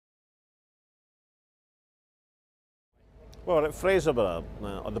Well, we're at Fraserburgh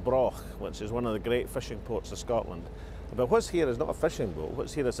on the Broch, which is one of the great fishing ports of Scotland. But what's here is not a fishing boat,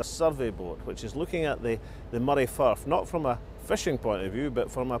 what's here is a survey boat, which is looking at the Moray Firth, not from a fishing point of view, but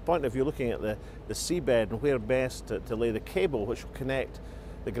from a point of view looking at the seabed and where best to lay the cable which will connect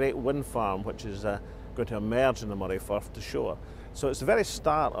the great wind farm which is going to emerge in the Moray Firth to shore. So it's the very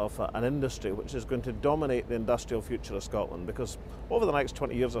start of an industry which is going to dominate the industrial future of Scotland, because over the next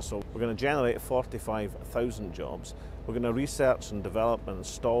 20 years or so we're going to generate 45,000 jobs. We're going to research and develop and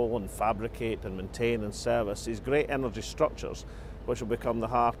install and fabricate and maintain and service these great energy structures which will become the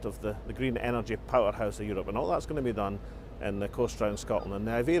heart of the green energy powerhouse of Europe, and all that's going to be done in the coast round Scotland. And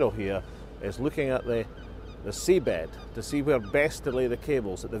the Ivero here is looking at the seabed to see where best to lay the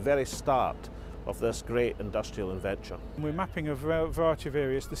cables at the very start of this great industrial adventure. We're mapping a variety of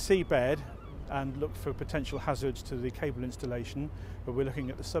areas, the seabed, and look for potential hazards to the cable installation, but we're looking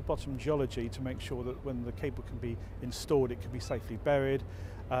at the sub-bottom geology to make sure that when the cable can be installed it can be safely buried.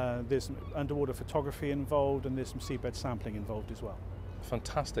 There's some underwater photography involved, and there's some seabed sampling involved as well.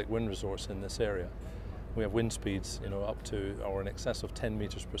 Fantastic wind resource in this area. We have wind speeds, up to or in excess of 10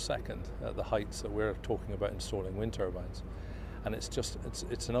 meters per second at the heights that we're talking about installing wind turbines. And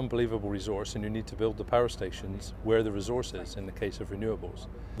it's an unbelievable resource, and you need to build the power stations where the resource is in the case of renewables.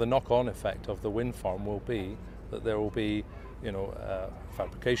 The knock-on effect of the wind farm will be that there will be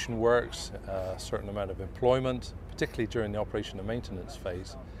fabrication works, a certain amount of employment, particularly during the operation and maintenance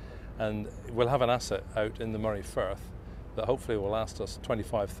phase. And we'll have an asset out in the Moray Firth that hopefully will last us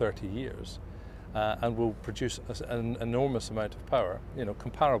 25, 30 years. And will produce an enormous amount of power,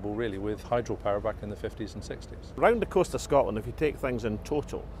 comparable really with hydropower back in the 50s and 60s. Around the coast of Scotland, if you take things in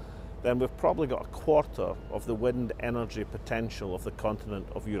total, then we've probably got a quarter of the wind energy potential of the continent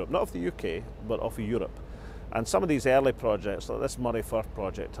of Europe. Not of the UK, but of Europe. And some of these early projects, like this Moray Firth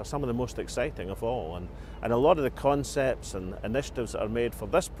project, are some of the most exciting of all. And a lot of the concepts and initiatives that are made for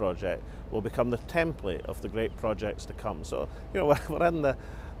this project will become the template of the great projects to come. So, we're in the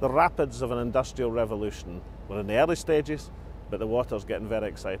rapids of an industrial revolution. We're in the early stages, but the water's getting very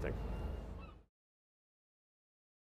exciting.